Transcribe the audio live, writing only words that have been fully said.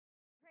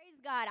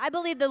God. I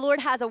believe the Lord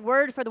has a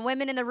word for the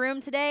women in the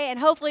room today, and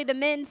hopefully the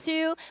men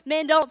too.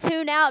 Men, don't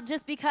tune out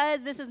just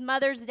because this is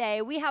Mother's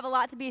Day. We have a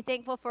lot to be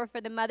thankful for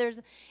the mothers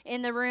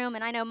in the room,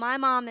 and I know my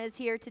mom is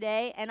here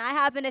today, and I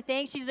happen to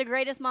think she's the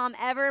greatest mom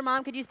ever.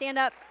 Mom, could you stand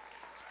up,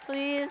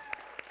 please?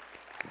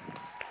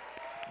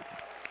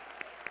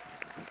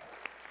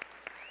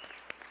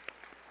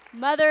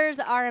 Mothers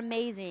are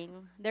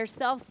amazing. They're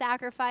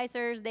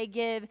self-sacrificers. They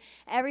give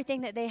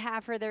everything that they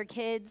have for their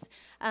kids.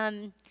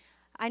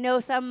 I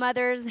know some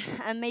mothers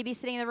may be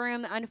sitting in the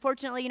room.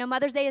 Unfortunately,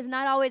 Mother's Day is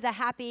not always a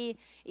happy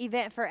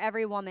event for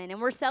every woman,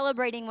 and we're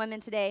celebrating women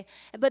today.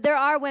 But there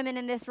are women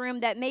in this room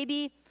that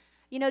maybe,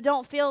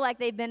 don't feel like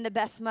they've been the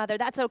best mother.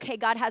 That's okay.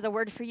 God has a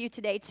word for you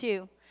today,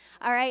 too.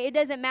 All right, it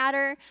doesn't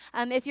matter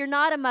if you're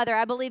not a mother.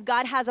 I believe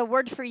God has a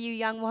word for you,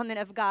 young woman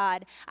of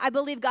God. I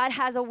believe God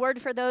has a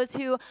word for those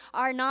who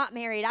are not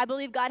married. I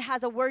believe God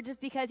has a word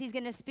just because he's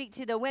going to speak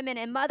to the women.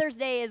 And Mother's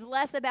Day is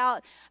less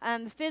about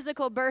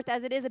physical birth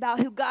as it is about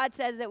who God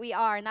says that we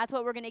are. And that's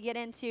what we're going to get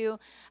into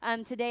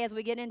today as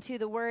we get into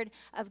the word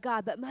of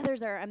God. But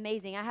mothers are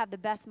amazing. I have the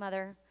best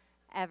mother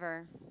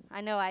ever.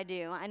 I know I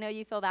do. I know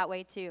you feel that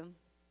way too.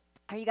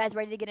 Are you guys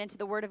ready to get into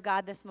the word of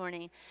God this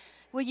morning?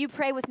 Will you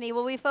pray with me?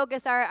 Will we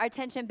focus our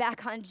attention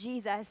back on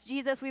Jesus?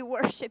 Jesus, we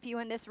worship you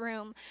in this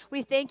room.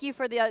 We thank you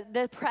for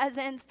the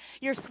presence,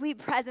 your sweet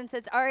presence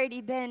that's already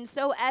been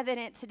so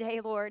evident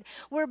today, Lord.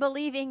 We're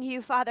believing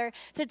you, Father,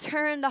 to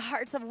turn the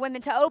hearts of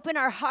women, to open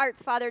our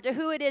hearts, Father, to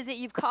who it is that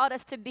you've called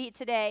us to be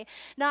today.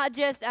 Not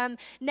just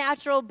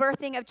natural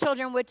birthing of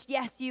children, which,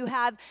 yes, you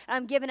have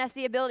given us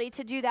the ability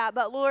to do that,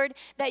 but, Lord,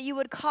 that you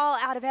would call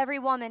out of every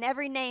woman,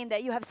 every name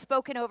that you have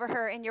spoken over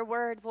her in your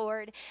word,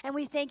 Lord. And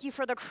we thank you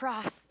for the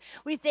cross.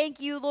 We thank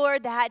you,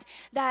 Lord, that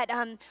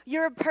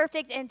your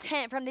perfect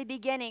intent from the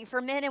beginning for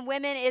men and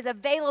women is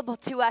available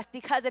to us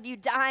because of you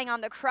dying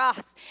on the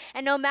cross.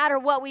 And no matter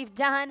what we've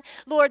done,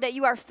 Lord, that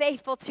you are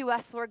faithful to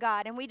us, Lord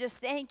God. And we just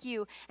thank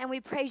you and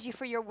we praise you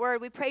for your word.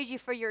 We praise you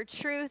for your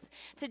truth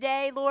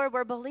today, Lord.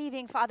 We're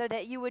believing, Father,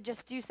 that you would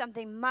just do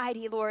something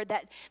mighty, Lord,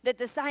 that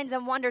the signs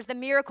and wonders, the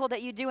miracle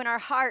that you do in our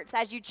hearts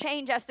as you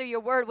change us through your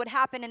word would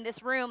happen in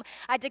this room.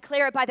 I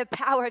declare it by the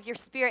power of your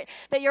Spirit,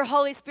 that your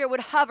Holy Spirit would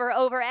hover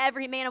over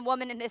every man and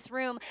woman in this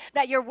room,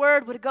 that your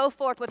word would go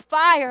forth with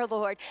fire,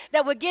 Lord,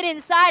 that would get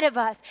inside of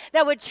us,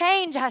 that would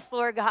change us,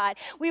 Lord God.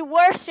 We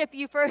worship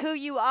you for who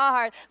you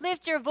are.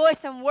 Lift your voice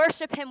and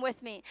worship him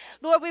with me.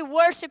 Lord, we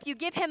worship you.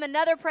 Give him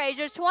another praise.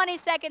 There's 20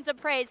 seconds of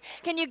praise.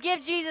 Can you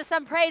give Jesus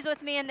some praise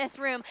with me in this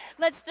room?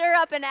 Let's stir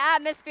up an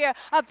atmosphere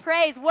of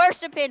praise,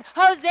 worshiping.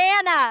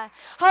 Hosanna!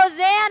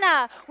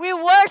 Hosanna! We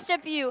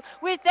worship you.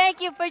 We thank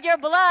you for your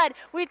blood.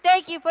 We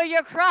thank you for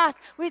your cross.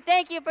 We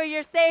thank you for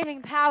your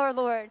saving power,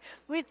 Lord.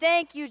 We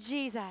thank you,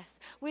 Jesus.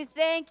 We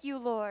thank you,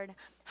 Lord.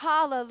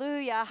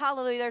 Hallelujah.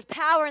 Hallelujah. There's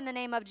power in the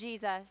name of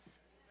Jesus.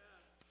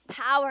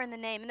 Power in the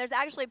name. And there's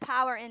actually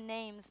power in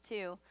names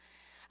too.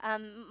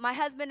 My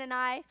husband and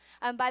I,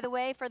 by the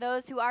way, for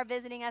those who are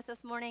visiting us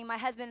this morning, my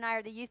husband and I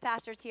are the youth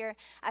pastors here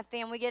at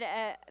FAM. We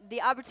get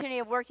the opportunity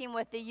of working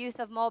with the youth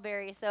of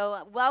Mulberry.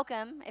 So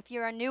welcome if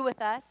you are new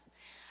with us.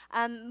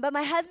 But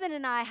my husband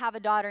and I have a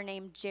daughter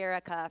named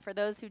Jerica, for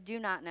those who do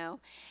not know.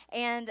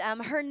 And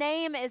her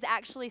name is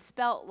actually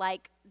spelt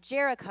like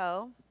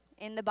Jericho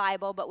in the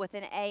Bible, but with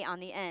an A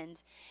on the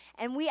end.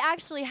 And we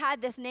actually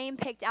had this name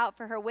picked out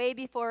for her way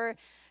before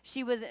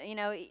she was,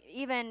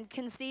 even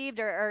conceived,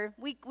 or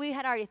we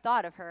had already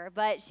thought of her,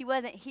 but she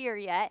wasn't here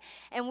yet.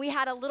 And we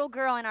had a little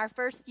girl in our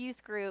first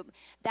youth group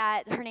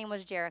that her name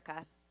was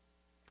Jerica.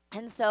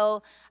 And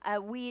so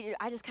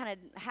I just kind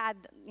of had,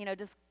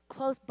 just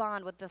close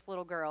bond with this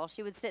little girl.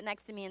 She would sit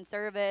next to me in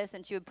service,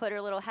 and she would put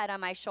her little head on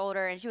my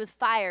shoulder, and she was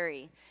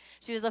fiery.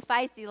 She was a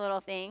feisty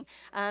little thing.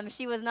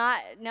 She was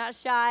not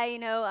shy,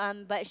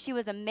 but she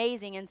was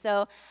amazing. And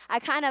so I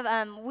kind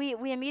of,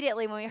 we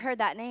immediately, when we heard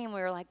that name,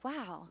 we were like,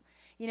 wow,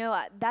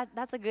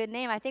 that's a good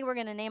name. I think we're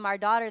going to name our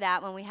daughter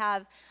that when we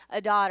have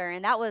a daughter.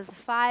 And that was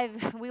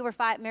we were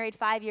married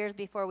 5 years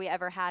before we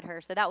ever had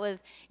her. So that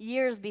was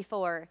years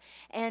before.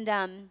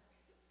 And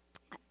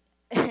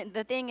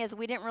the thing is,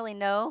 we didn't really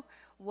know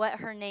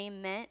what her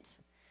name meant,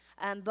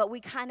 but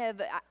we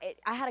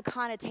I had a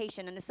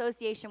connotation, an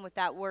association with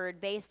that word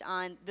based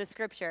on the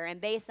scripture and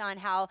based on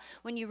how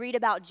when you read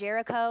about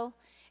Jericho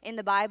in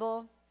the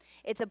Bible,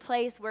 it's a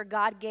place where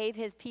God gave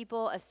his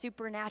people a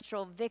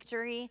supernatural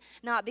victory,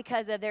 not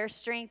because of their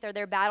strength or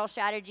their battle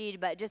strategy,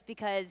 but just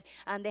because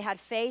they had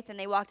faith and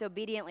they walked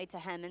obediently to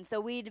him. And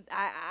so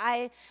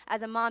I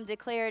as a mom,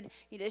 declared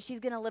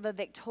she's going to live a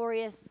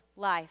victorious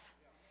life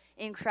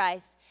in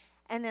Christ.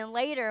 And then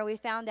later we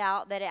found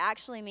out that it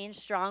actually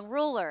means strong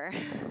ruler.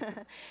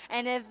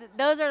 And if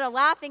those are the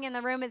laughing in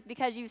the room, it's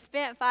because you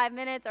spent 5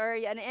 minutes or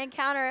an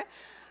encounter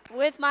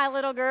with my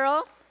little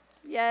girl.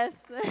 Yes.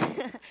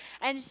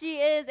 And she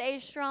is a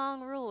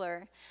strong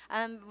ruler.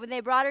 When they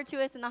brought her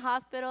to us in the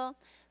hospital,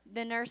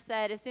 the nurse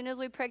said, as soon as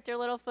we pricked her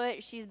little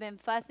foot, she's been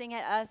fussing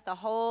at us the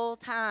whole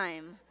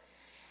time.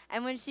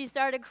 And when she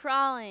started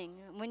crawling,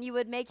 when you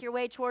would make your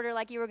way toward her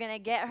like you were going to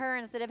get her,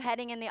 instead of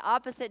heading in the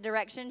opposite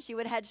direction, she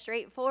would head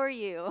straight for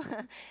you.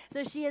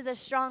 So she is a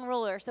strong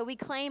ruler. So we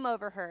claim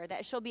over her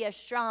that she'll be a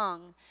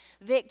strong,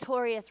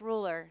 victorious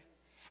ruler.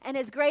 And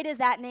as great as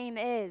that name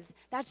is,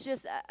 that's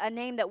just a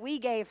name that we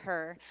gave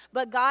her.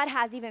 But God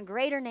has even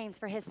greater names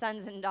for his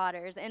sons and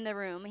daughters in the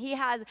room. He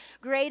has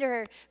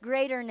greater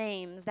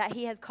names that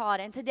he has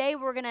called. And today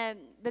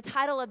the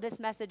title of this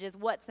message is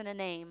What's in a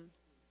Name?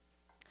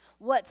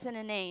 What's in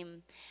a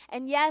name?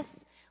 And yes,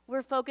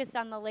 we're focused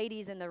on the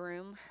ladies in the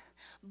room.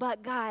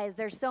 But guys,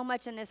 there's so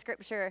much in this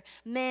scripture.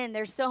 Men,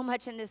 there's so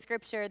much in this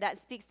scripture that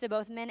speaks to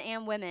both men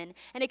and women.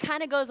 And it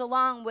kind of goes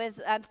along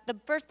with, the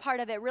first part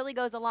of it really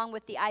goes along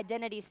with the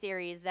identity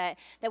series that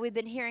we've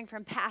been hearing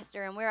from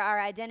Pastor, and where our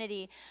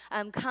identity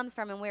comes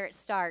from and where it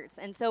starts.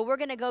 And so we're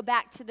going to go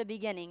back to the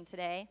beginning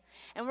today.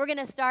 And we're going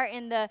to start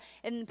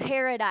in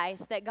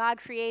paradise that God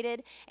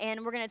created.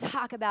 And we're going to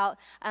talk about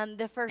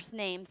the first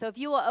name. So if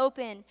you will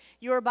open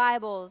your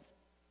Bibles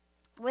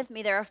with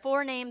me, there are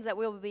 4 names that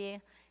we will be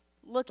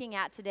looking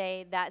at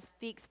today that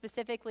speak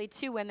specifically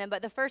to women,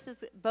 but the first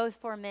is both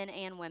for men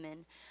and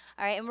women.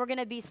 All right, and we're going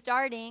to be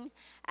starting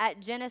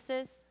at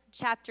Genesis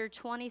chapter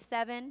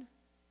 27.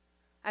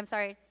 I'm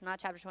sorry, not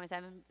chapter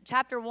 27.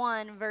 Chapter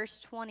 1, verse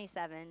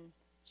 27.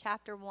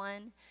 Chapter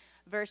 1,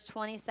 verse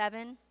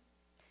 27.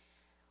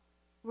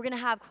 We're going to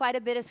have quite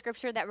a bit of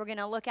scripture that we're going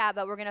to look at,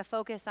 but we're going to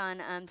focus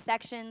on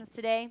sections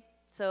today.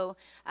 So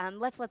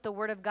let's let the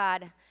Word of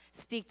God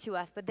speak to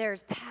us. But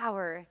there's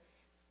power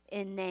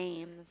in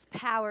names,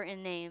 power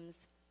in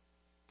names.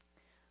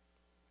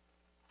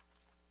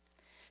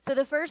 So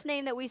the first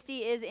name that we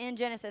see is in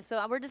Genesis.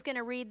 So we're just going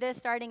to read this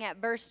starting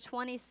at verse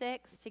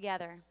 26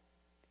 together.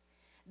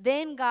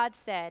 Then God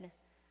said,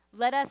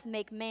 "Let us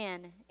make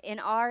man in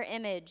our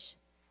image,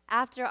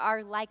 after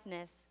our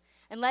likeness,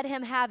 and let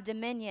him have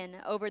dominion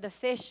over the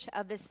fish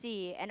of the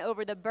sea, and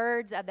over the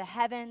birds of the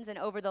heavens, and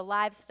over the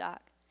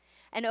livestock,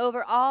 and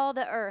over all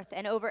the earth,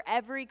 and over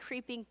every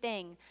creeping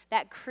thing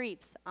that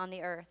creeps on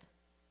the earth."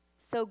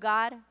 So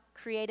God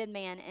created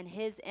man in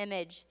his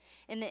image.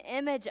 In the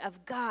image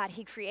of God,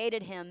 he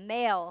created him,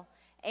 male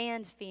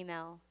and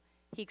female.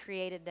 He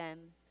created them.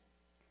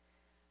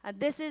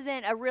 This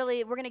isn't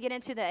we're going to get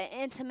into the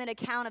intimate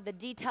account of the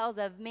details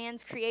of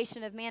man's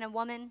creation of man and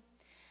woman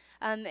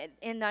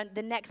in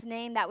the next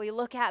name that we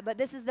look at. But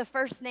this is the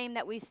first name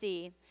that we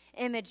see,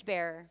 image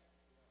bearer.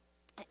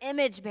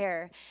 Image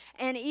bearer.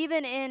 And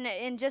even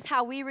in just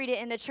how we read it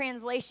in the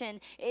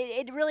translation,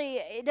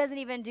 it doesn't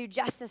even do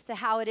justice to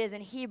how it is in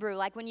Hebrew.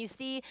 Like when you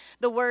see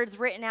the words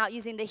written out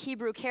using the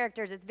Hebrew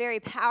characters, it's very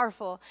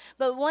powerful.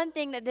 But one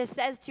thing that this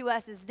says to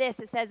us is this.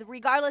 It says,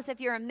 regardless if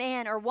you're a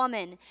man or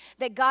woman,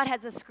 that God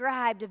has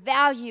ascribed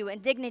value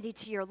and dignity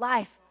to your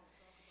life.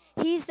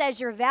 He says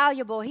you're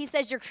valuable. He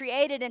says you're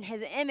created in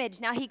his image.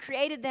 Now, he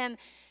created them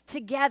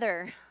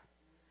together,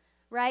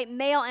 right?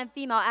 Male and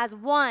female as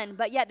one,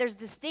 but yet there's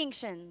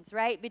distinctions,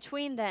 right,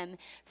 between them.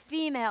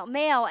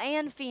 Male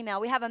and female.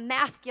 We have a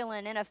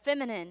masculine and a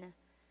feminine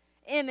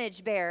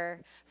image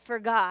bearer for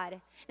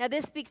God. Now,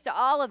 this speaks to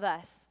all of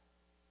us,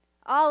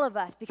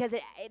 because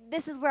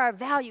this is where our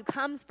value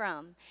comes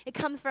from. It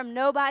comes from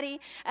nobody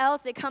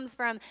else. It comes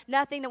from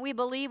nothing that we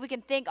believe. We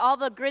can think all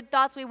the good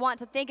thoughts we want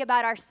to think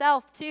about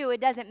ourselves too.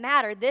 It doesn't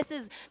matter. This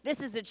is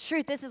the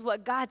truth. This is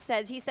what God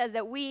says. He says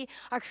that we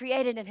are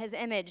created in his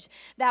image,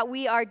 that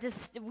we are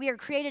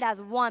created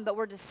as one, but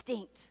we're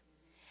distinct.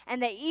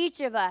 And that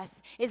each of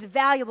us is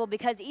valuable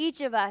because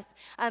each of us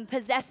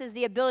possesses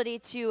the ability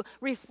to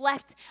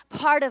reflect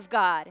part of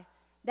God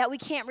that we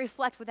can't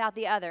reflect without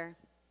the other.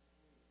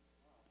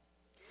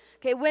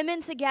 Okay,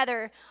 women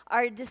together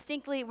are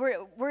distinctly,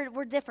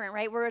 we're different,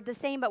 right? We're the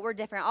same, but we're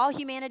different. All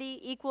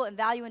humanity equal in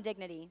value and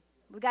dignity.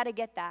 We got to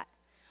get that.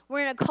 We're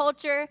in a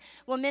culture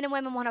where men and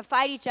women want to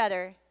fight each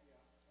other.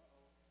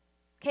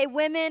 Okay,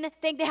 women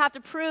think they have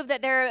to prove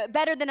that they're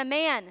better than a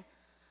man.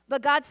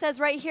 But God says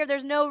right here,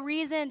 there's no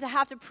reason to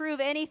have to prove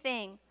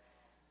anything.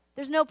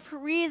 There's no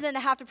reason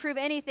to have to prove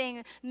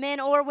anything, men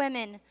or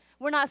women.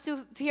 We're not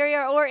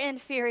superior or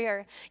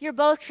inferior. You're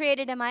both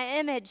created in my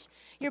image.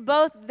 You're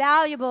both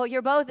valuable.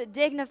 You're both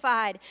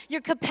dignified.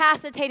 You're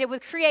capacitated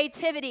with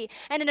creativity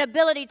and an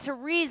ability to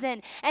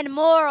reason and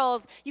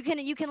morals. You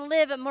can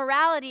live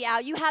morality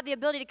out. You have the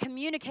ability to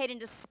communicate and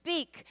to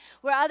speak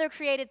where other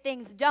created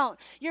things don't.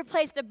 You're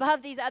placed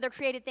above these other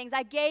created things.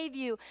 I gave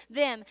you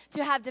them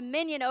to have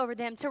dominion over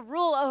them, to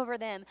rule over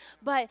them.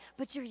 But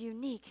you're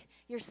unique.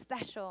 You're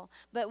special.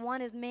 But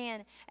one is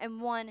man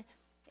and one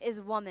is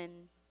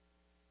woman.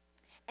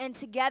 And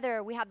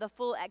together, we have the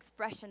full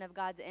expression of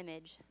God's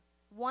image.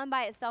 One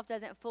by itself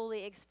doesn't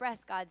fully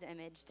express God's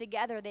image.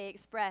 Together, they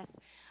express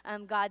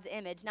God's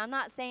image. Now, I'm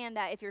not saying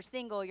that if you're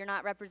single, you're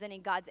not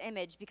representing God's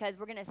image, because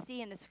we're going to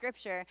see in the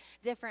scripture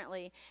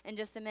differently in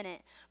just a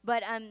minute.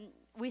 But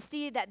we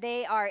see that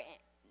they are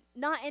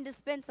not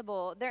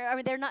indispensable. They're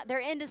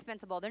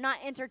indispensable. They're not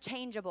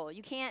interchangeable.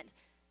 You can't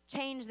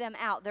change them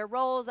out. Their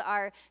roles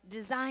are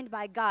designed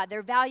by God.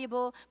 They're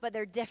valuable, but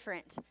they're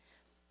different.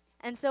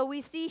 And so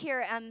we see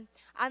here,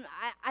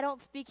 I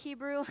don't speak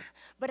Hebrew,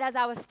 but as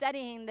I was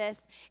studying this,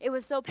 it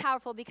was so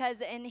powerful because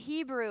in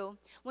Hebrew,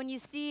 when you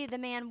see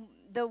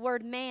the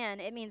word man,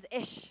 it means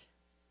ish.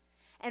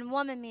 And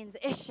woman means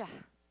isha,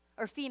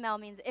 or female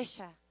means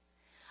isha.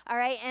 All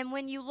right, and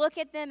when you look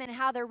at them and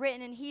how they're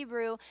written in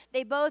Hebrew,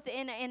 they both,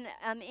 in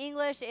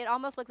English, it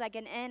almost looks like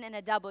an N and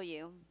a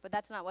W, but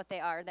that's not what they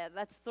are.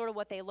 That's sort of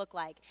what they look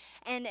like.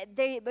 And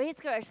they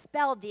basically are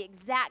spelled the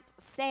exact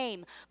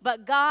same.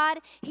 But God,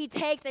 he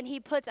takes and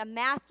he puts a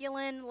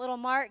masculine little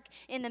mark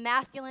in the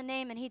masculine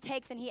name, and he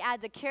takes and he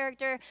adds a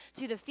character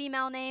to the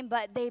female name,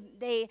 but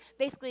they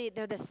basically,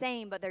 they're the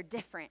same, but they're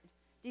different.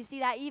 Do you see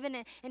that?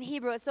 Even in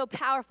Hebrew, it's so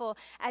powerful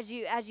as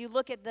you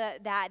look at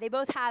that. They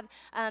both have,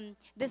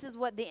 this is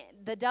what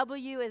the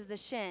W is the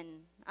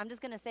shin. I'm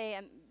just going to say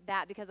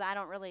that because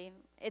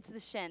it's the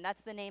shin. That's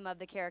the name of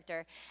the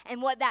character.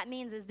 And what that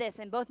means is this,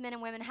 and both men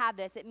and women have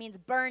this. It means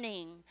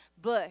burning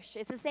bush.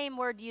 It's the same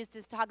word used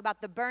to talk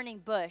about the burning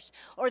bush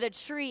or the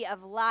tree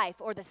of life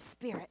or the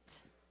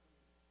spirit.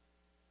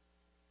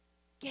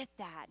 Get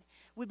that?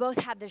 We both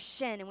have the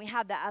shin and we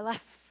have the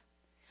aleph,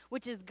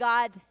 which is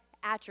God's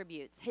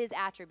attributes, his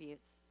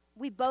attributes.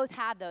 We both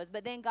have those,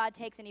 but then God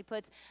takes and he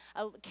puts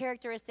a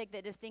characteristic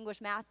that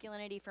distinguishes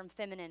masculinity from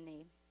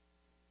femininity.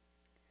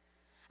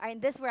 All right,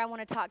 and this is where I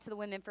want to talk to the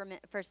women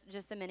for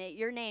just a minute.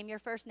 Your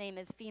first name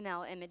is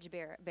female image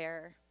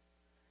bearer.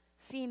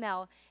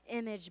 Female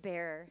image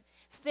bearer.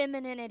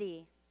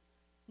 Femininity.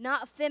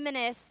 Not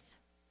feminist,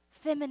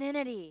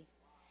 femininity.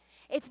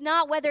 It's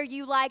not whether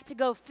you like to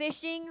go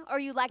fishing or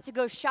you like to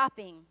go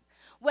shopping.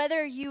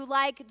 Whether you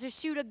like to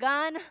shoot a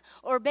gun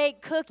or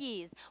bake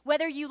cookies,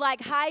 whether you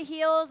like high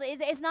heels,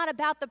 it's not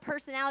about the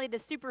personality, the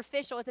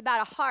superficial. It's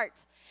about a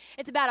heart.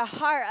 It's about a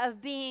heart of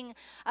being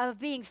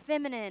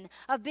feminine,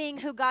 of being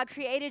who God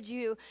created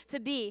you to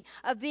be,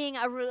 of being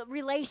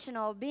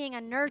relational, being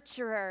a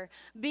nurturer,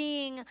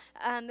 being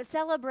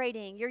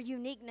celebrating your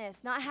uniqueness,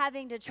 not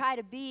having to try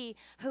to be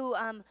who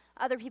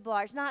other people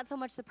are. It's not so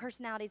much the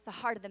personality, it's the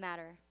heart of the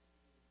matter.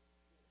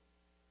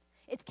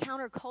 It's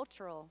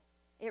countercultural.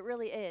 It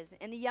really is.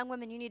 And the young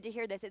women, you need to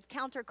hear this. It's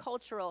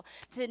countercultural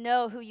to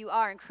know who you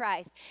are in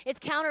Christ. It's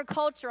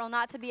countercultural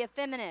not to be a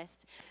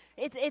feminist.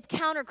 It's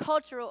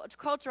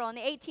countercultural. In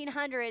the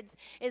 1800s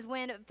is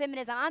when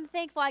feminism, I'm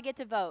thankful I get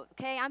to vote,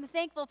 okay? I'm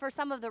thankful for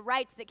some of the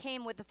rights that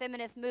came with the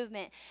feminist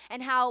movement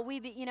and how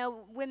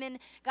women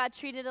got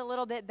treated a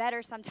little bit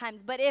better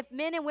sometimes. But if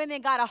men and women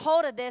got a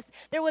hold of this,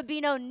 there would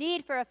be no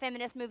need for a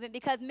feminist movement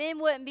because men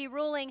wouldn't be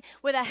ruling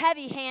with a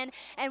heavy hand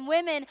and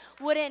women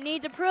wouldn't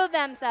need to prove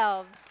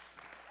themselves.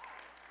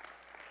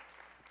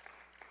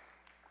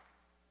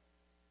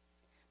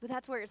 But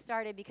that's where it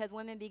started because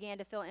women began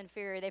to feel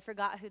inferior. They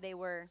forgot who they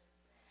were.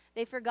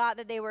 They forgot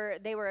that they were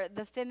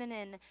the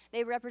feminine.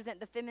 They represent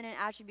the feminine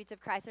attributes of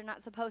Christ. They're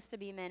not supposed to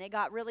be men. It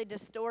got really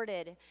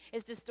distorted.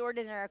 It's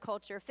distorted in our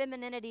culture.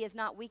 Femininity is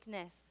not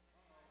weakness.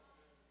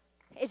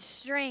 It's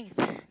strength.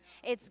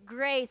 It's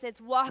grace. It's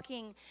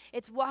walking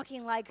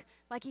like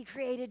he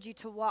created you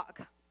to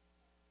walk.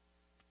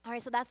 All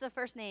right, so that's the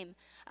first name,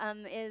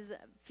 is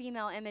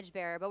female image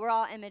bearer, but we're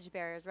all image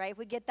bearers, right? If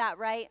we get that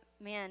right,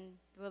 man,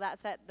 will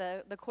that set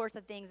the course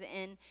of things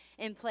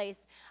in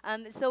place.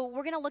 So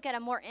we're going to look at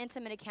a more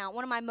intimate account,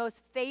 one of my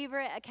most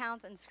favorite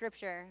accounts in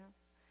Scripture.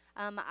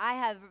 I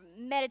have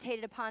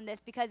meditated upon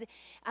this because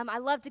I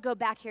love to go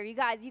back here. You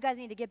guys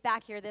need to get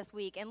back here this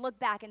week and look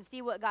back and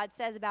see what God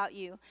says about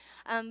you.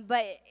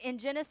 But in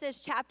Genesis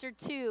chapter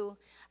 2,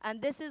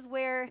 this is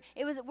where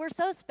we're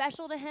so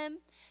special to him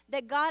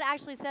that God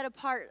actually set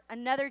apart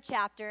another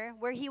chapter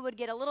where he would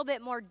get a little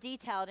bit more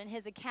detailed in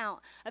his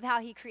account of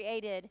how he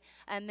created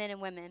men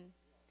and women.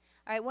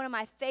 All right, one of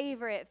my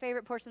favorite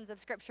portions of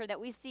Scripture that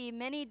we see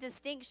many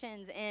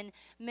distinctions in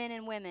men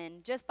and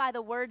women just by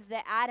the words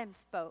that Adam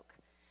spoke.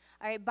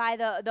 All right, by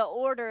the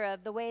order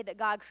of the way that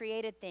God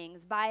created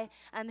things, by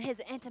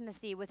his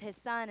intimacy with his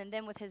son and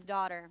then with his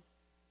daughter.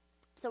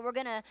 So we're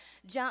going to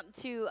jump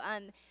to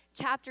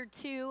chapter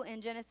 2 in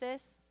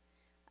Genesis.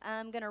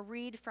 I'm going to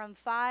read from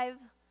 5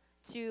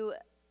 to,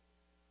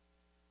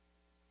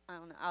 I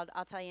don't know,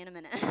 I'll tell you in a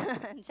minute.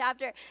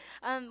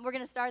 We're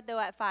going to start, though,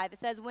 at 5. It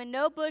says, "When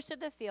no bush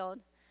of the field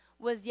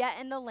was yet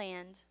in the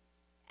land,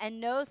 and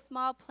no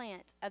small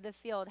plant of the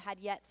field had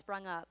yet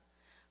sprung up,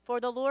 for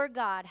the Lord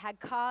God had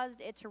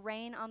caused it to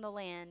rain on the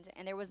land,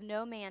 and there was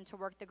no man to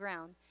work the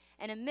ground.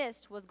 And a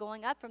mist was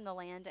going up from the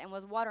land and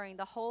was watering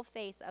the whole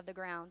face of the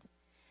ground.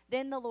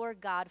 Then the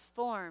Lord God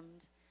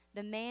formed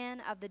the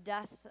man of the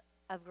dust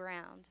of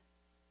ground,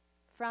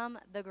 from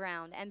the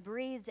ground, and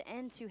breathed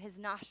into his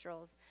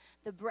nostrils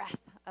the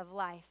breath of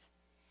life.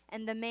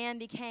 And the man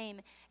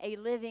became a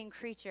living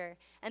creature.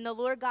 And the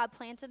Lord God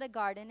planted a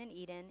garden in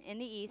Eden in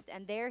the east,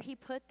 and there he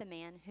put the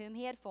man whom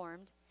he had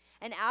formed.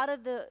 And out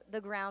of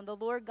the ground the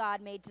Lord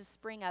God made to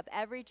spring up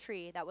every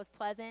tree that was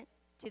pleasant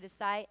to the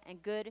sight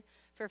and good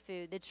for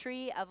food. The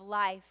tree of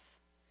life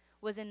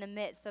was in the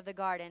midst of the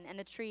garden, and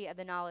the tree of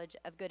the knowledge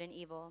of good and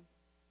evil."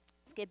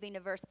 Skipping to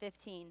verse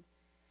 15.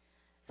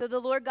 So the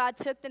Lord God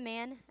took the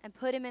man and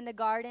put him in the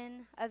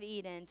Garden of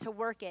Eden to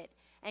work it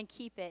and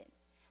keep it.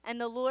 And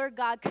the Lord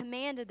God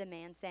commanded the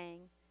man,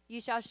 saying,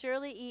 you shall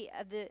surely eat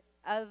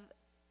of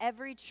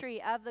every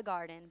tree of the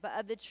garden, but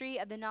of the tree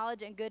of the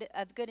knowledge and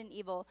of good and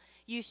evil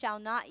you shall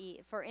not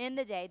eat, for in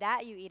the day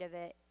that you eat of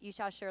it, you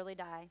shall surely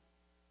die.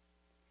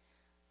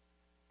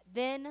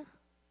 Then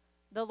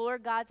the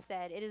Lord God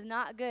said, it is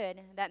not good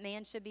that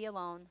man should be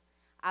alone.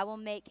 I will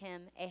make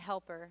him a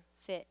helper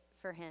fit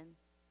for him.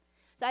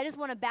 So I just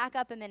want to back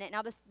up a minute.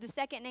 Now, the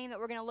second name that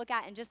we're going to look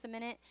at in just a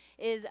minute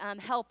is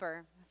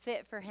helper,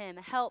 fit for him,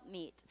 help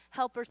meet,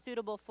 helper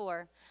suitable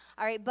for.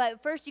 All right,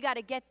 but first you got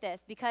to get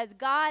this, because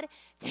God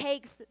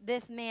takes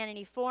this man and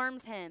he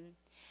forms him.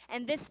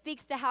 And this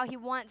speaks to how he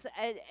wants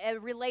a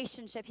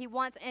relationship. He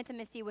wants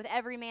intimacy with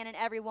every man and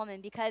every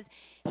woman, because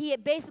he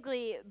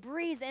basically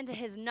breathes into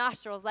his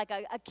nostrils like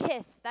a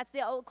kiss. That's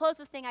the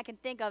closest thing I can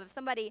think of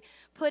somebody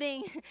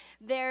putting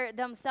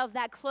themselves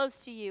that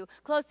close to you,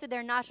 close to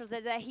their nostrils,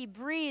 is that he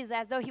breathes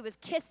as though he was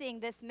kissing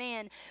this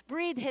man,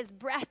 breathed his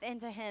breath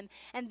into him,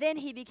 and then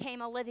he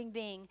became a living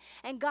being.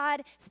 And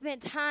God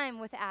spent time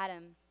with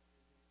Adam.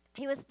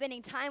 He was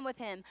spending time with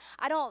him.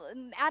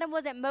 Adam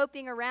wasn't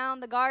moping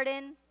around the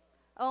garden.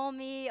 Oh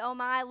me, oh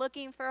my,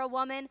 looking for a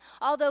woman.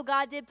 Although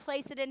God did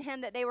place it in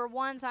him that they were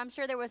one, so I'm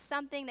sure there was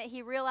something that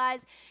he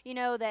realized,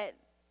 that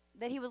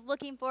he was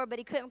looking for, but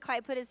he couldn't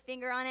quite put his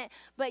finger on it.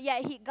 But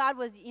yet he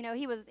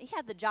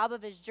had the job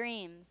of his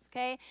dreams,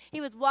 okay?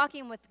 He was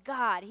walking with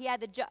God. He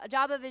had the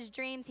job of his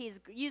dreams. He's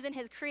using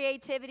his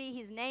creativity.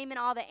 He's naming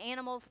all the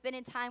animals,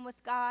 spending time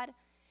with God.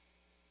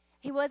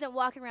 He wasn't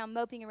walking around,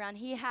 moping around.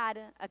 He had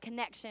a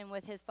connection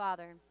with his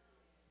Father.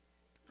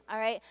 All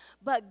right?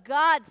 But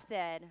God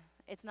said,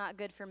 it's not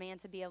good for man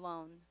to be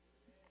alone.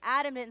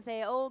 Adam didn't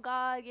say, oh,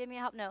 God, give me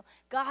help. No,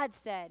 God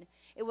said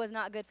it was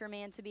not good for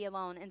man to be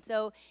alone. And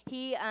so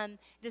he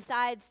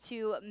decides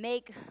to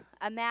make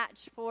a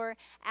match for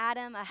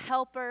Adam, a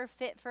helper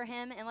fit for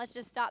him. And let's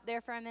just stop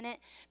there for a minute,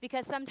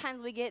 because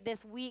sometimes we get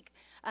this weak,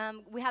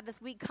 we have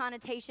this weak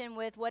connotation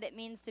with what it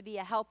means to be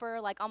a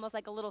helper, like almost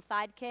like a little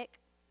sidekick.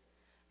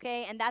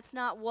 Okay, and that's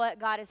not what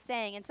God is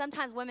saying. And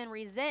sometimes women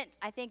resent,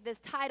 I think, this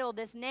title,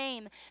 this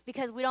name,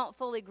 because we don't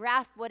fully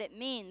grasp what it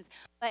means.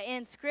 But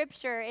in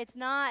Scripture, it's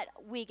not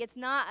weak. It's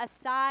not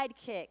a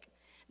sidekick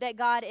that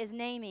God is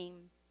naming.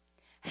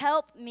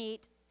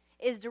 Helpmeet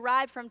is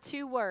derived from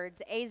two words,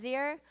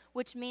 azir,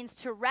 which means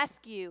to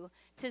rescue,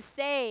 to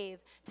save,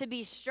 to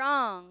be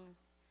strong,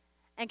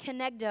 and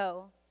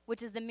kenegdo,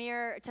 which is to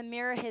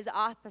mirror his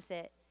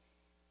opposite.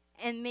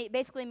 And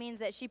basically means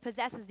that she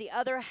possesses the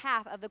other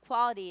half of the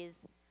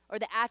qualities or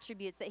the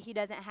attributes that he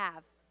doesn't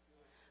have.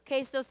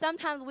 Okay, so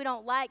sometimes we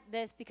don't like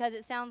this because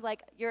it sounds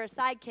like you're a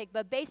sidekick,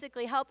 but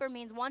basically helper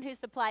means one who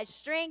supplies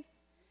strength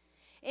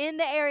in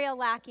the area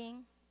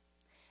lacking,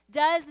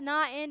 does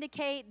not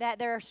indicate that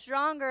they're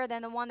stronger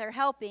than the one they're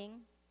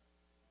helping.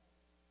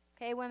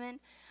 Okay,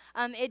 women?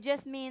 It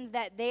just means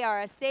that they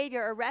are a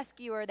savior, a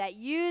rescuer that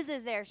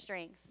uses their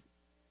strengths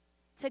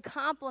to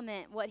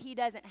complement what he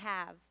doesn't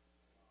have.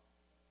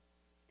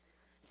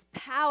 It's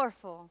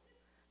powerful.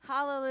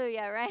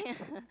 Hallelujah, right?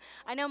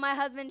 I know my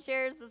husband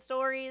shares the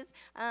stories,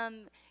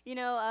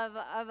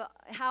 of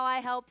how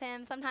I help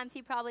him. Sometimes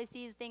he probably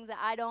sees things that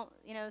I don't,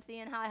 see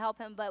in how I help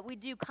him, but we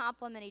do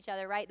complement each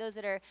other, right? Those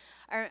that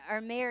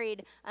are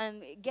married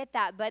get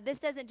that. But this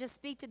doesn't just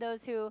speak to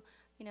those who,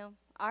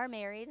 are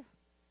married.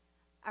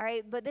 All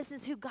right, but this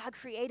is who God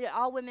created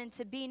all women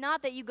to be.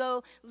 Not that you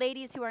go,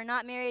 ladies who are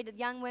not married,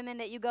 young women,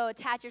 that you go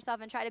attach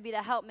yourself and try to be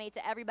the helpmate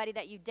to everybody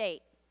that you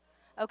date,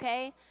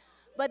 okay?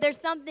 But there's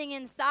something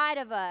inside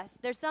of us.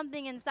 There's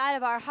something inside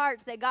of our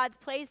hearts that God's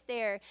placed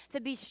there to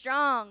be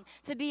strong,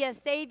 to be a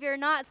savior,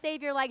 not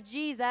savior like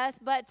Jesus,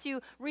 but to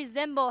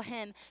resemble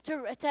him,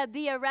 to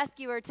be a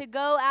rescuer, to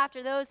go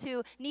after those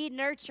who need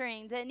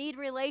nurturing, that need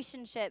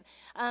relationship.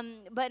 I'm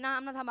not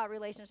talking about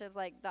relationships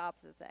like the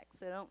opposite sex,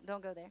 so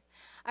don't go there.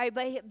 All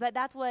right, but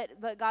that's what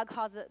God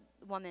calls a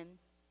woman.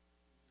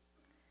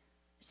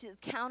 She's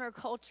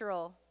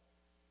countercultural.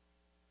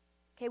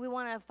 Okay, we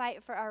want to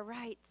fight for our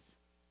rights.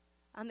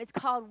 It's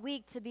called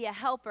weak to be a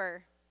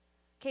helper.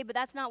 Okay, but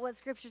that's not what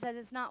Scripture says.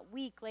 It's not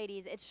weak,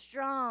 ladies. It's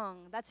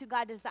strong. That's who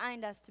God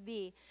designed us to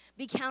be.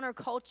 Be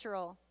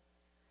countercultural.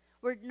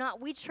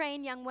 We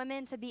train young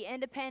women to be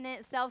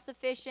independent,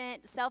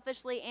 self-sufficient,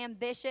 selfishly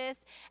ambitious.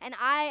 And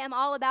I am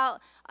all about,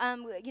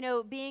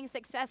 being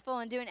successful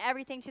and doing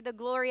everything to the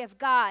glory of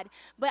God.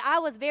 But I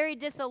was very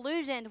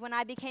disillusioned when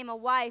I became a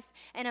wife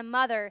and a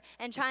mother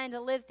and trying to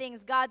live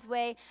things God's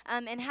way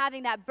and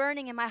having that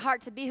burning in my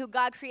heart to be who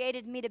God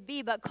created me to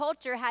be. But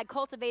culture had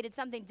cultivated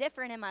something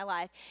different in my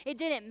life. It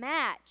didn't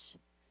match.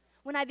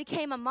 When I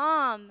became a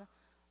mom,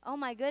 oh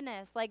my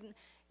goodness,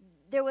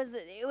 it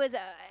was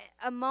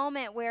a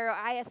moment where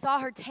I saw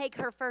her take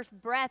her first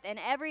breath, and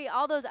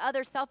all those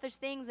other selfish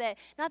things that,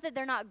 not that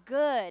they're not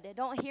good,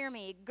 don't hear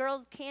me.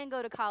 Girls can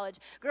go to college.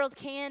 Girls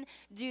can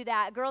do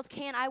that. Girls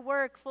can, I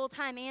work full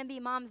time and be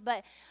moms,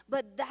 but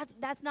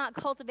that's not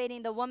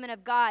cultivating the woman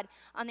of God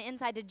on the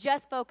inside to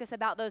just focus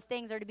about those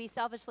things or to be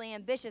selfishly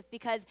ambitious,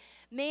 because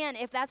man,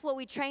 if that's what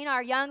we train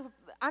I'm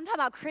talking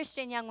about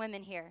Christian young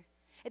women here.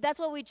 If that's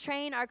what we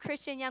train our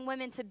Christian young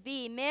women to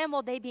be, man,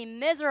 will they be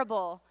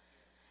miserable.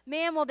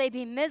 Man, will they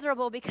be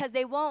miserable, because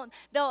they'll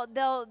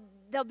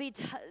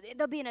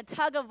be in a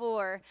tug of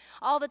war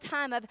all the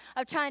time of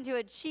trying to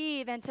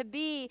achieve and to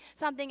be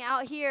something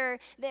out here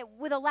that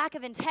with a lack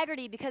of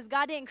integrity, because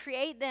God didn't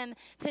create them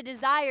to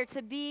desire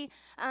to be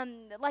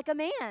like a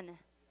man.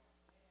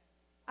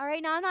 All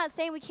right, now I'm not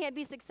saying we can't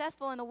be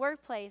successful in the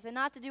workplace and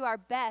not to do our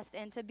best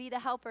and to be the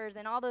helpers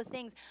and all those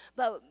things,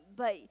 but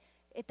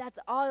if that's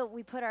all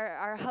we put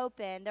our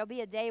hope in, there'll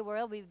be a day where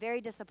it'll be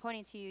very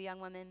disappointing to you, young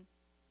women,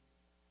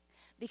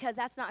 because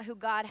that's not who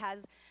God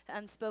has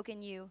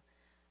spoken you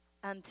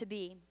to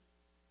be.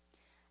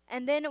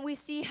 And then we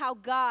see how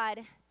God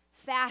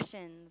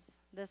fashions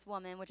this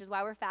woman, which is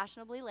why we're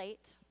fashionably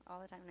late all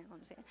the time. No, I'm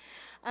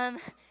just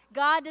kidding.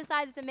 God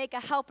decides to make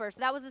a helper. So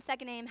that was the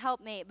second name,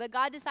 helpmate. But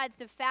God decides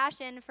to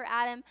fashion for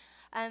Adam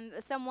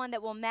someone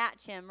that will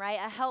match him, right?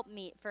 A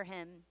helpmeet for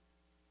him.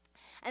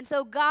 And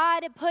so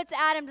God puts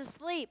Adam to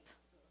sleep,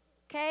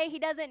 okay? He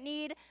doesn't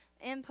need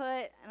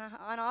input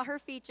on all her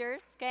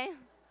features, okay?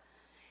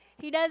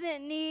 He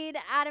doesn't need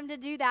Adam to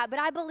do that, but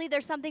I believe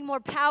there's something more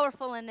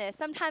powerful in this.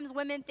 Sometimes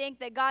women think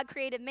that God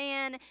created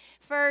man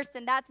first,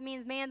 and that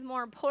means man's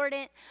more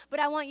important, but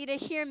I want you to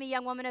hear me,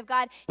 young woman of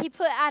God. He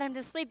put Adam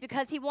to sleep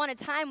because he wanted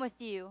time with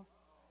you.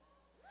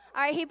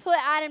 All right, he put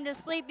Adam to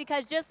sleep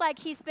because just like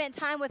he spent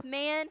time with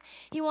man,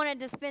 he wanted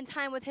to spend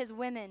time with his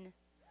women.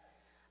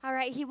 All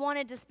right, he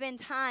wanted to spend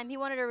time. He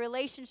wanted a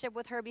relationship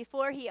with her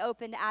before he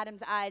opened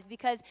Adam's eyes,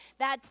 because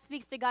that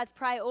speaks to God's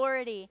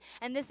priority.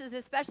 And this is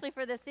especially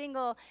for the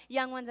single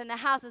young ones in the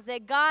house, is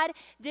that God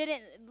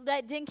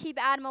didn't keep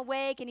Adam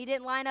awake, and he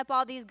didn't line up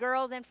all these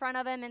girls in front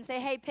of him and say,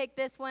 hey, pick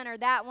this one or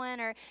that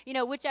one, or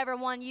whichever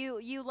one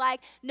you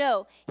like.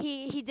 No,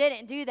 he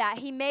didn't do that.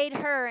 He made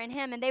her and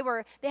him, and they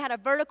had a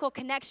vertical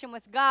connection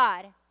with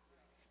God.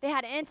 They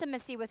had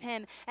intimacy with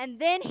him, and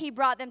then he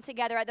brought them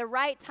together at the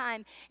right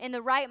time, in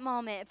the right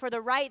moment, for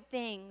the right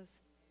things,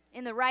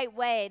 in the right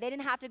way. They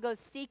didn't have to go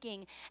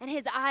seeking, and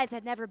his eyes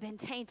had never been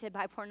tainted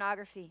by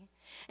pornography.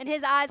 And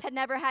his eyes had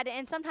never had to,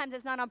 and sometimes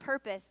it's not on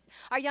purpose.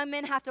 Our young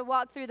men have to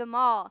walk through the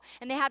mall,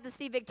 and they have to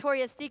see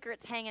Victoria's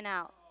Secrets hanging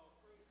out.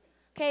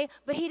 Okay,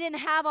 but he didn't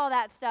have all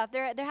that stuff.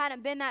 There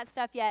hadn't been that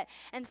stuff yet.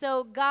 And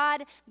so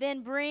God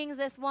then brings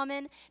this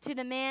woman to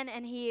the man,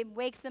 and he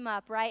wakes them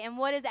up, right? And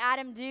what does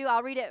Adam do?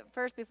 I'll read it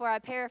first before I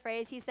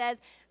paraphrase. He says,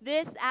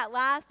 this at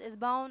last is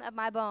bone of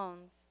my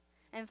bones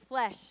and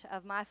flesh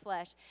of my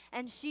flesh,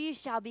 and she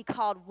shall be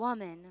called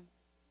woman,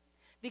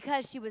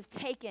 because she was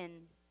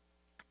taken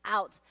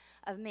out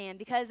of man,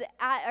 because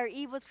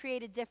Eve was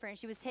created different.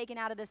 She was taken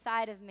out of the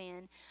side of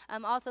man.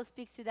 Also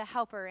speaks to the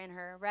helper in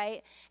her,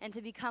 right? And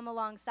to become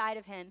alongside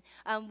of him.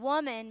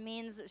 Woman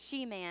means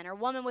she-man, or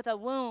woman with a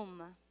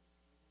womb.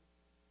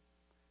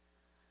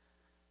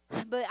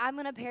 But I'm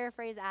going to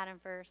paraphrase Adam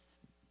first.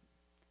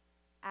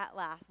 At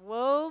last.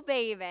 Whoa,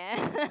 baby.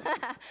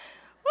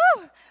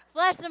 Woo!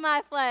 Flesh of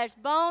my flesh,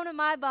 bone of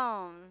my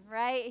bone,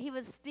 right? He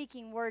was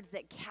speaking words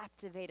that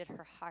captivated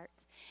her heart.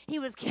 He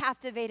was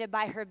captivated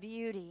by her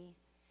beauty.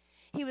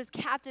 He was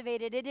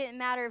captivated. It didn't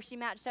matter if she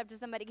matched up to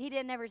somebody. He'd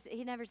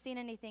never seen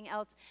anything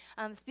else.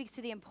 Speaks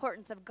to the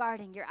importance of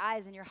guarding your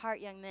eyes and your heart,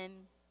 young men.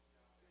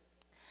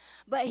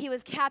 But he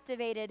was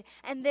captivated.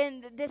 And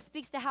then this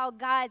speaks to how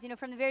God,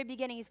 from the very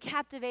beginning, he's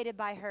captivated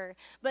by her.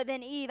 But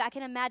then Eve, I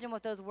can imagine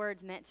what those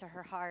words meant to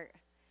her heart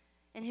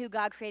and who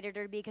God created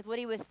her to be. Because what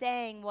he was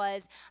saying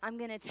was, I'm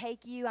going to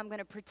take you. I'm going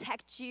to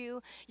protect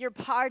you. You're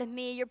part of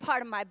me. You're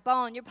part of my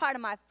bone. You're part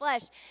of my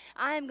flesh.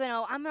 I'm going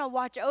to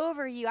watch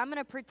over you. I'm going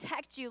to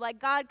protect you like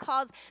God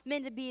calls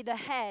men to be the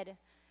head,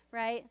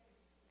 right?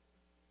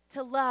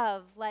 To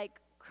love like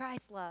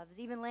Christ loves,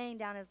 even laying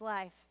down his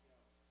life.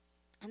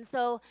 And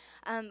so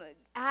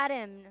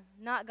Adam,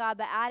 not God,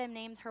 but Adam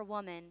names her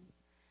woman.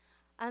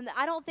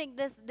 I don't think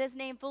this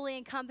name fully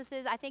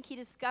encompasses. I think he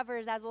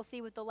discovers, as we'll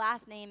see with the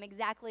last name,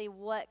 exactly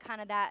what kind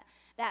of that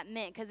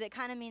meant, because it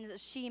kind of means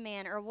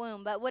she-man or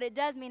womb. But what it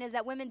does mean is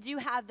that women do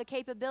have the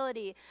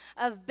capability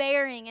of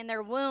bearing in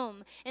their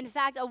womb. In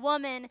fact, a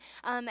woman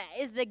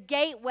is the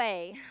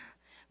gateway,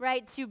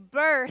 right, to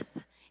birth.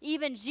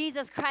 Even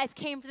Jesus Christ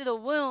came through the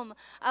womb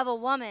of a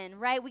woman,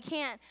 right? We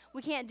can't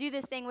do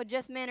this thing with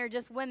just men or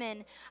just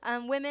women.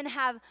 Women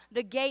have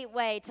the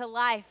gateway to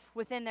life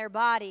within their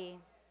body.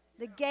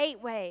 The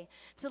gateway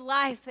to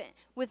life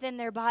within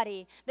their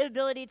body, the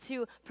ability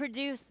to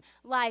produce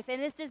life.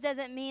 And this just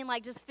doesn't mean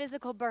like just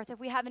physical birth.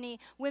 If we have any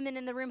women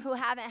in the room who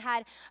haven't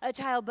had a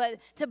child, but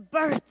to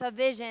birth a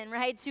vision,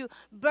 right? To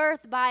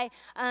birth by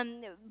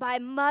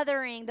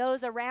mothering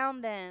those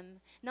around them,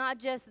 not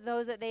just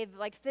those that they've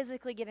like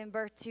physically given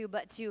birth to,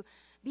 but to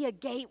be a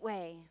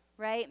gateway,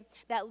 right,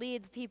 that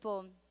leads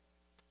people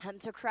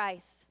to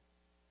Christ.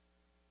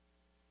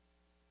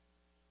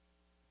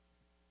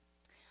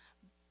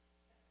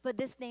 But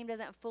this name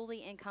doesn't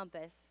fully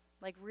encompass,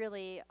 like,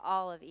 really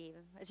all of Eve.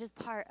 It's just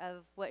part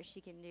of what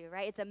she can do,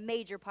 right? It's a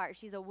major part.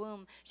 She's a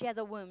womb. She has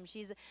a womb.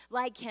 She's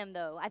like him,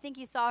 though. I think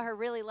you saw her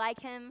really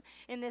like him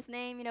in this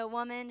name, you know,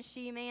 woman,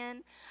 she,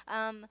 man.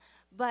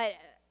 But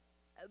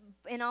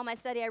in all my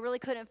study, I really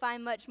couldn't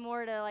find much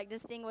more to, like,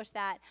 distinguish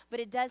that. But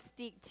it does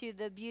speak to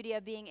the beauty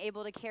of being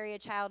able to carry a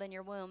child in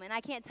your womb. And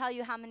I can't tell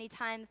you how many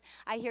times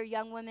I hear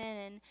young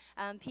women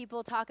and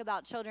people talk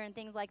about children and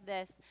things like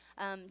this.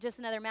 Just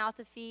another mouth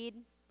to feed,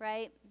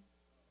 right?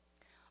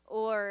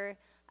 Or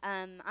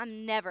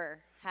I'm never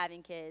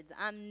having kids.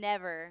 I'm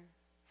never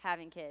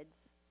having kids.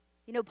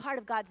 You know, part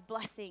of God's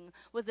blessing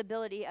was the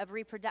ability of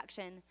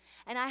reproduction.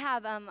 And I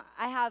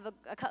have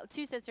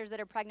two sisters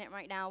that are pregnant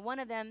right now. One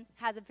of them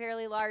has a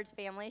fairly large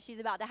family. She's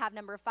about to have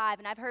number 5.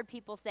 And I've heard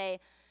people say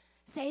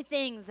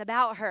things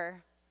about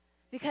her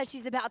because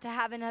she's about to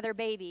have another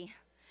baby.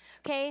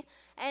 Okay?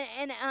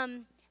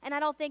 And I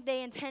don't think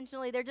they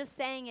intentionally, they're just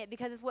saying it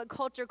because it's what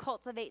culture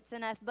cultivates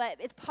in us, but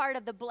it's part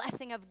of the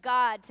blessing of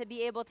God to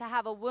be able to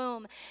have a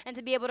womb and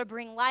to be able to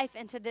bring life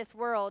into this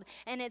world.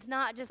 And it's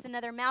not just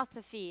another mouth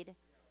to feed.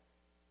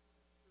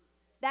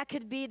 That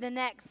could be the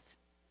next,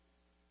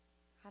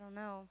 I don't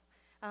know,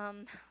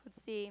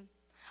 let's see.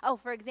 Oh,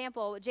 for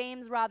example,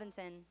 James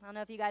Robinson. I don't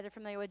know if you guys are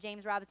familiar with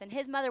James Robinson.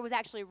 His mother was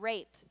actually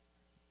raped.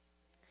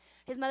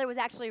 His mother was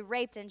actually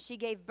raped, and she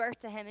gave birth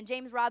to him. And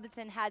James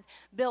Robinson has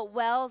built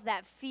wells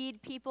that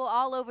feed people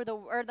all over the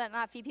world, that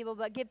not feed people,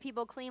 but give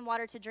people clean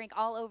water to drink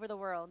all over the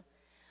world.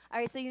 All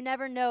right, so you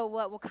never know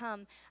what will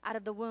come out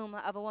of the womb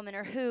of a woman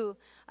or who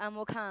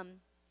will come.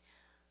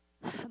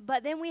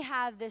 But then we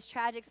have this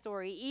tragic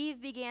story.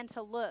 Eve began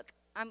to look.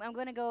 I'm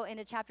going to go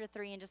into chapter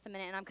 3 in just a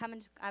minute,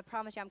 and I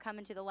promise you I'm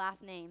coming to the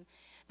last name,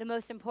 the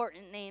most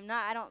important name.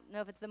 I don't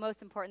know if it's the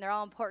most important. They're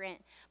all important,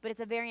 but it's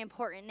a very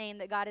important name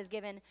that God has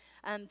given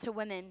to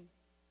women.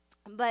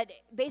 But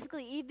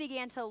basically, Eve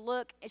began to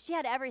look. She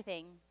had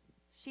everything.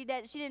 She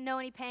didn't know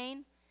any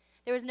pain.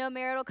 There was no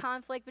marital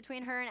conflict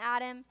between her and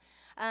Adam.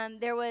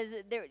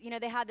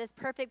 They had this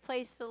perfect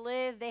place to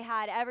live. They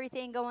had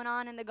everything going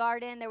on in the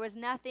garden. There was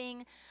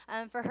nothing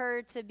for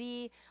her to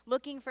be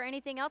looking for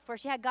anything else for.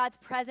 She had God's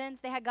presence.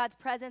 They had God's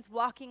presence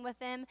walking with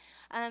them.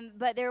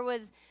 But there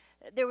was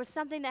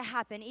something that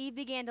happened. Eve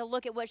began to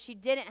look at what she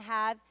didn't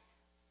have,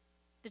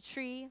 the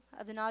tree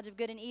of the knowledge of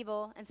good and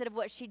evil, instead of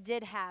what she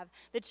did have,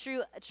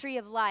 the tree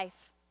of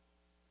life,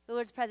 the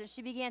Lord's presence.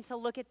 She began to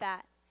look at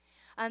that.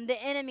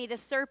 The enemy, the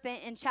serpent,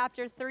 in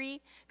chapter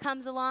 3,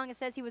 comes along and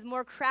says he was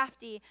more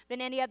crafty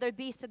than any other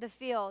beast of the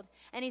field.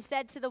 And he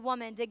said to the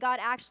woman, did God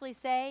actually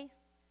say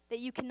that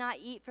you cannot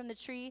eat from the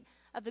tree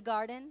of the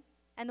garden?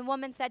 And the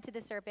woman said to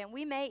the serpent,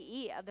 we may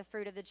eat of the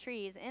fruit of the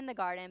trees in the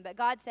garden, but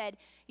God said,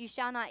 you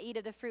shall not eat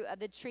of the fruit of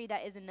the tree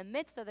that is in the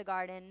midst of the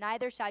garden,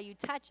 neither shall you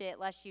touch it,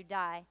 lest you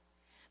die.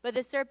 But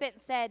the serpent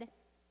said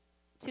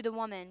to the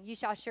woman, you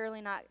shall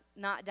surely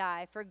not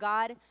die, for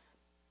God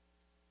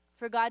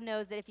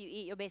knows that if you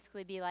eat, you'll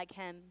basically be like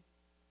him.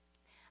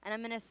 And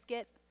I'm going to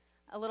skip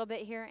a little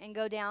bit here and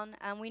go down.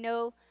 We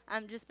know,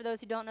 just for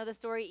those who don't know the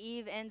story,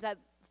 Eve ends up,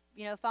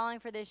 falling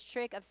for this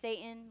trick of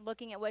Satan,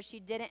 looking at what she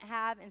didn't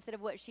have instead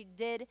of what she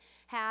did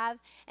have.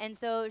 And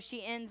so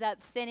she ends up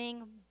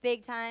sinning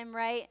big time,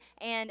 right?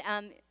 And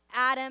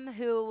Adam,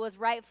 who was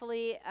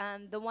rightfully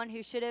the one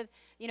who should have,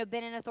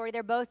 been in authority,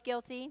 they're both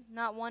guilty.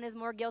 Not one is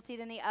more guilty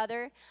than the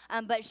other.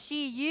 But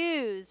she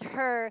used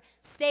her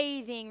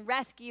saving,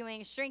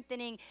 rescuing,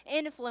 strengthening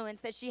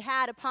influence that she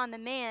had upon the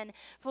man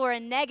for a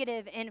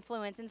negative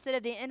influence instead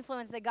of the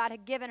influence that God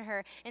had given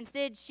her.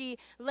 Instead, she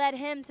led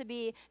him to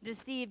be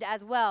deceived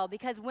as well,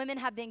 because women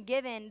have been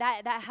given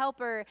that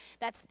helper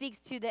that speaks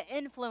to the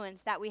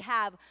influence that we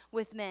have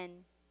with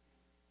men.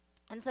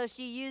 And so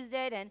she used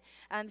it, and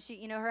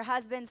her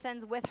husband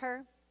sins with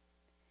her.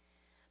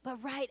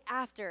 But right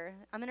after,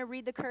 I'm going to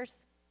read the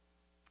curse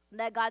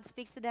that God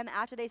speaks to them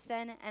after they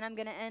sin, and I'm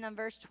going to end on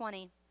verse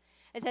 20.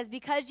 It says,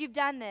 because you've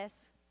done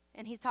this,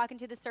 and he's talking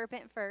to the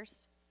serpent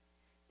first,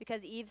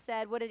 because Eve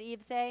said, what did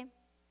Eve say?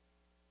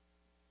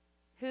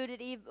 Who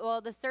did Eve,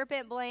 well, the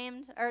serpent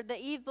blamed, or the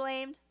Eve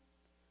blamed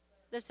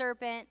the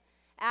serpent,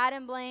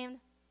 Adam blamed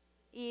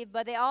Eve,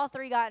 but they all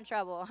three got in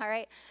trouble, all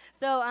right?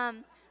 So,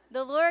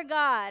 the Lord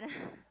God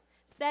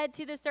said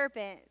to the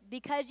serpent,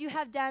 because you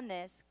have done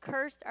this,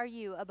 cursed are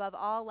you above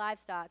all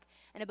livestock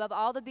and above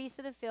all the beasts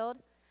of the field.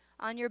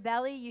 On your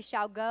belly you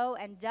shall go,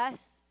 and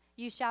dust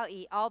you shall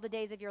eat all the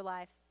days of your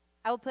life.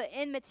 I will put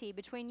enmity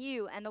between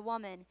you and the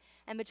woman,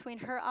 and between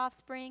her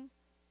offspring,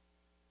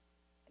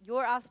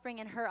 your offspring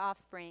and her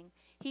offspring.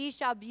 He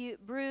shall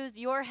bruise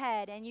your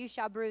head, and you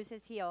shall bruise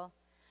his heel.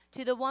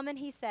 To the woman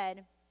he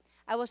said,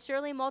 I will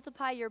surely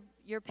multiply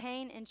your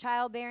pain in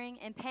childbearing.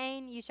 In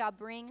pain you shall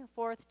bring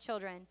forth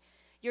children.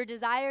 Your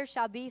desire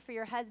shall be for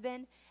your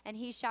husband, and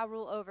he shall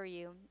rule over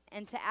you.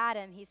 And to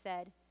Adam he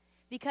said,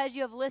 Because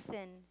you have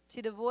listened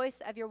to the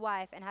voice of your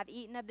wife and have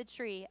eaten of the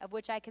tree of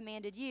which I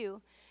commanded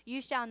you, you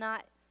shall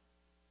not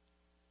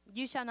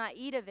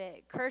eat of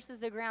it. Curses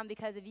the ground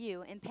because of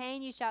you. In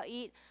pain you shall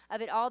eat of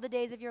it all the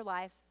days of your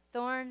life.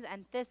 Thorns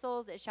and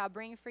thistles it shall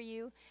bring for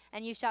you,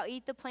 and you shall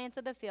eat the plants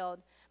of the field.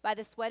 By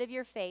the sweat of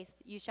your face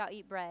you shall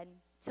eat bread,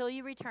 till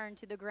you return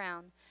to the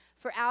ground.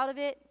 For out of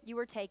it you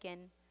were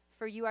taken,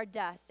 for you are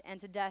dust, and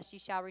to dust you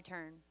shall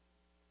return.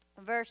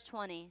 Verse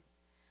 20,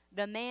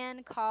 the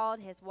man called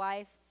his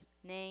wife's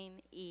name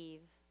Eve,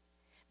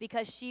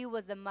 because she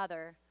was the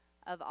mother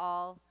of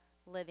all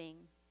living.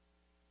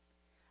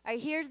 All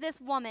right, here's this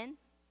woman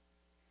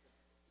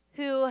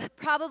who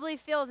probably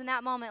feels in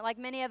that moment like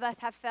many of us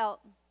have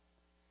felt.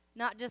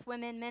 Not just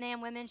women, men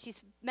and women.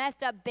 She's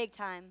messed up big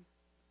time.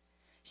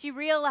 She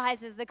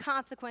realizes the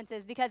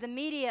consequences because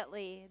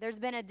immediately there's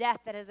been a death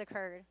that has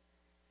occurred.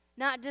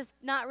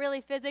 Not really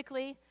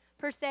physically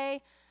per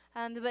se,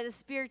 but a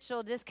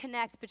spiritual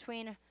disconnect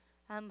between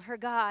her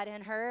God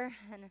and her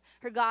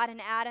God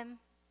and Adam.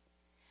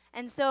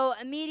 And so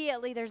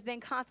immediately there's been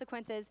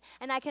consequences.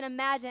 And I can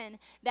imagine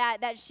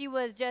that she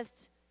was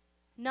just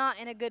not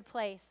in a good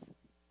place.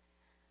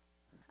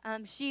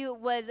 She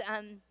was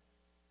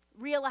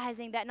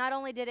realizing that not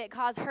only did it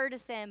cause her to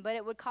sin, but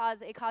it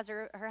caused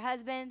her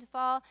husband to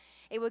fall.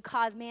 It would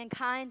cause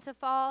mankind to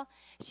fall.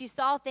 She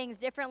saw things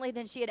differently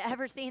than she had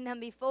ever seen them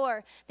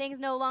before. Things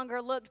no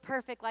longer looked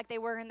perfect like they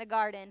were in the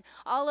garden.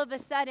 All of a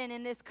sudden,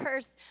 in this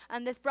curse,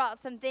 this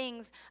brought some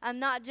things,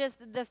 not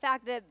just the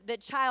fact that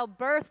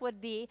childbirth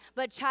would be,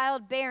 but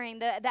childbearing,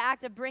 the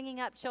act of bringing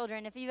up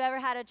children. If you've ever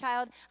had a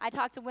child, I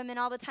talk to women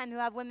all the time who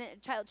have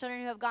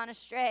children who have gone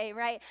astray,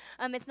 right?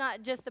 It's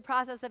not just the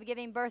process of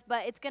giving birth,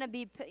 but it's going to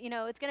be,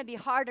 it's going to be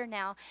harder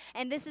now.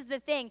 And this is the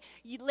thing,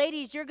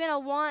 ladies, you're going to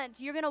want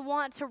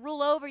to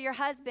rule over your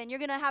husband. You're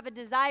going to have a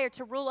desire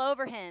to rule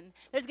over him.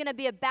 There's going to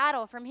be a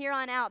battle from here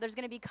on out. There's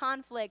going to be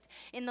conflict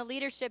in the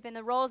leadership, in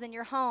the roles in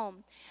your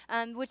home,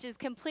 which is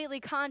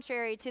completely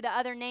contrary to the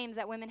other names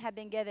that women have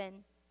been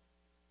given.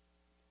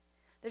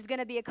 There's going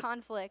to be a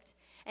conflict,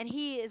 and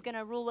he is going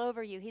to rule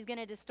over you. He's going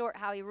to distort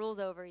how he rules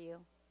over you.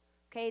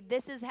 Okay,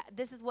 this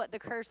is what the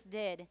curse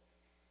did.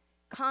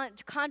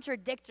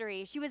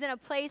 Contradictory. She was in a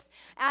place,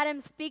 Adam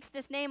speaks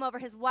this name over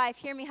his wife.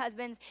 Hear me,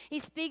 husbands. He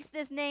speaks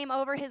this name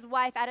over his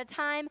wife at a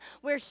time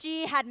where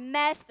she had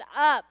messed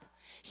up.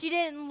 She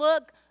didn't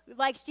look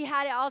like she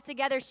had it all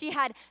together. She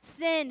had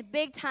sinned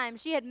big time.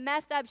 She had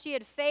messed up. She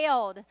had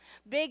failed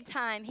big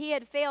time. He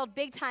had failed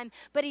big time.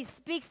 But he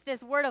speaks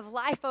this word of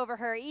life over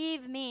her.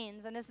 Eve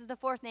means, and this is the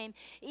fourth name,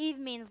 Eve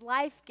means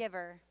life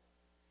giver,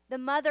 the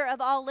mother of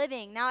all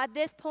living. Now at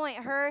this point,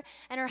 her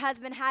and her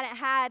husband hadn't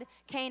had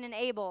Cain and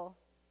Abel.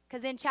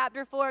 Because in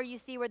chapter 4, you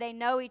see where they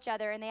know each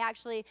other and they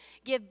actually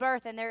give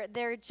birth, and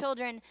their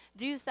children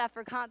do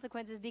suffer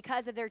consequences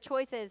because of their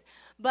choices.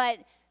 But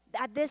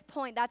at this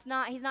point,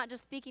 he's not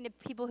just speaking to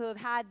people who have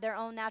had their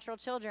own natural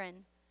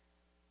children.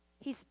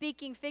 He's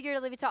speaking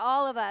figuratively to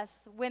all of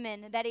us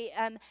women, that he,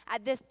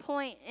 at this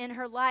point in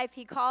her life,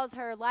 he calls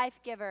her life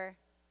giver,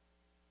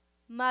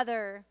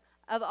 mother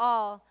of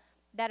all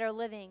that are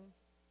living.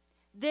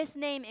 This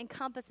name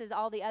encompasses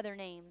all the other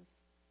names.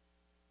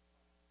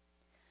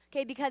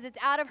 Okay, because it's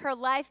out of her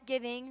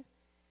life-giving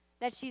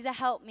that she's a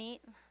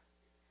helpmeet.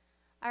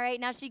 All right,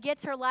 now she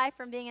gets her life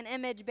from being an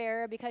image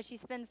bearer because she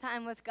spends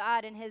time with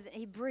God, and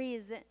he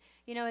breathes,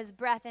 his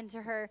breath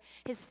into her,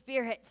 his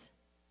spirit,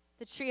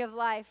 the tree of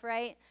life,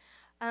 right?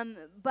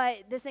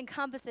 But this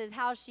encompasses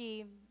how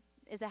she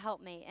is a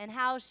helpmate and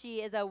how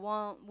she is a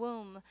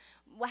womb,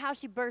 how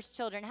she births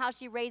children, how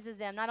she raises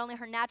them, not only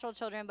her natural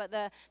children, but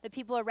the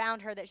people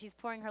around her that she's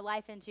pouring her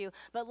life into.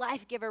 But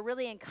life giver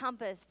really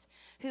encompassed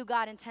who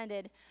God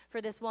intended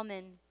for this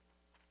woman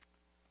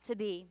to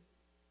be.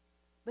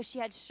 But she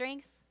had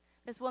strengths.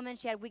 This woman,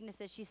 she had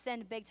weaknesses. She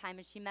sinned big time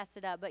and she messed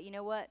it up. But you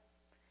know what?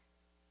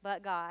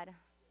 But God.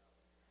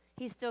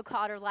 He still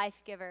called her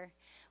life giver.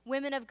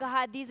 Women of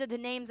God, these are the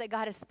names that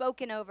God has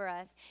spoken over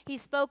us.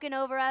 He's spoken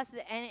over us,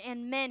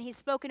 and men, he's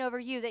spoken over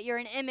you, that you're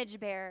an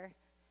image bearer.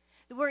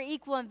 We're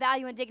equal in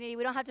value and dignity.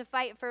 We don't have to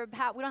fight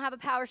we don't have a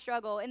power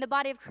struggle. In the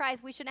body of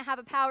Christ, we shouldn't have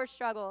a power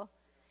struggle.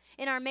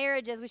 In our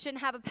marriages, we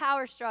shouldn't have a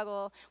power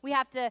struggle. We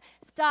have to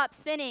stop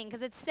sinning,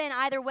 because it's sin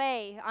either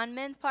way, on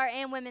men's part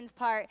and women's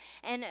part,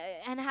 and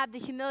have the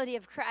humility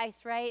of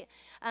Christ, right,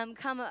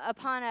 come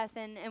upon us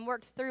and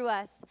work through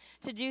us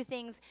to do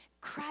things.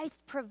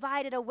 Christ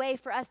provided a way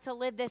for us to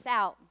live this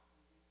out.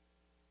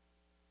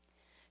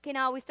 Okay,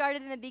 now we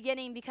started in the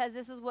beginning because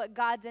this is what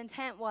God's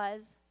intent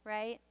was,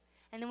 right?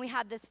 And then we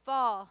had this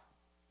fall.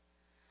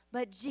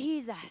 But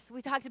Jesus,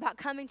 we talked about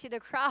coming to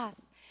the cross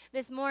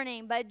this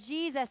morning, but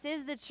Jesus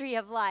is the tree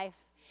of life.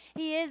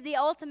 He is the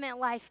ultimate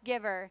life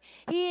giver.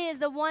 He is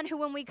the one who,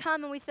 when we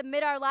come and we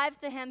submit our lives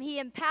to him, he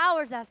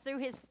empowers us through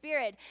his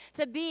Spirit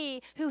to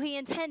be who he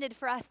intended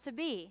for us to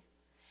be.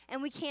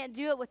 And we can't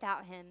do it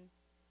without him.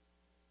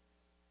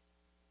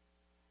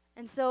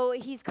 And so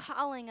he's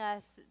calling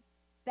us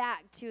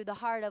back to the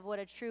heart of what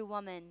a true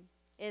woman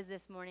is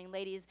this morning,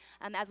 ladies,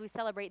 as we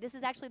celebrate. This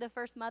is actually the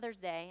first Mother's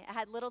Day. It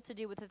had little to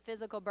do with the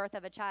physical birth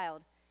of a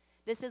child.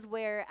 This is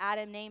where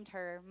Adam named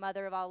her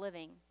Mother of All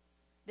Living.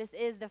 This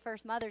is the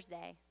first Mother's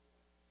Day.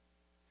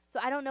 So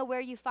I don't know where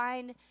you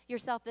find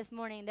yourself this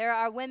morning. There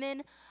are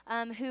women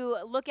who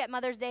look at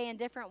Mother's Day in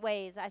different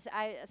ways. I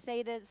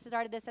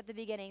started this at the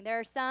beginning. There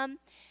are some,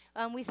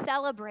 we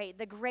celebrate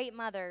the great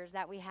mothers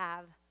that we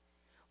have.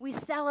 We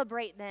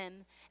celebrate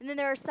them. And then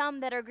there are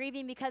some that are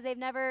grieving because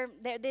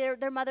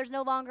their mother's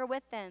no longer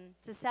with them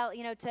to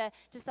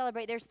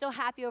celebrate. They're still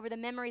happy over the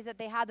memories that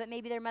they have, but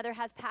maybe their mother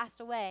has passed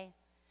away.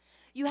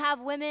 You have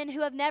women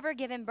who have never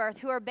given birth,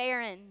 who are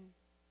barren.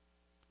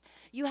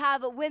 You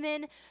have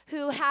women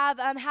who have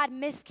had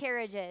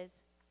miscarriages.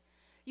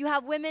 You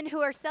have women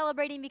who are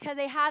celebrating because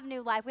they have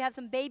new life. We have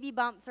some baby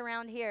bumps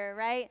around here,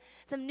 right?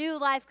 Some new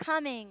life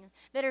coming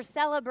that are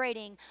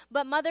celebrating.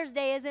 But Mother's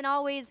Day isn't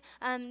always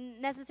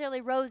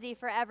necessarily rosy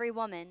for every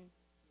woman.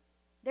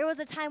 There was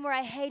a time where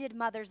I hated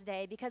Mother's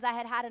Day because I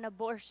had had an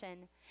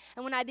abortion.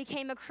 And when I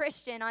became a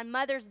Christian on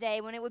Mother's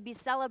Day, when it would be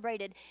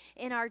celebrated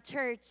in our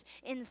church,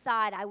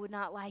 inside, I would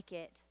not like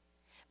it.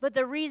 But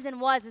the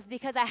reason is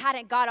because I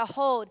hadn't got a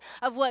hold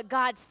of what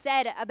God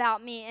said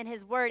about me in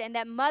his word, and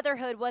that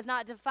motherhood was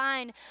not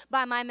defined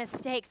by my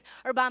mistakes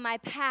or by my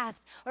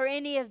past or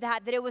any of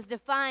that, that it was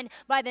defined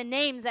by the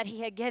names that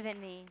he had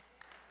given me.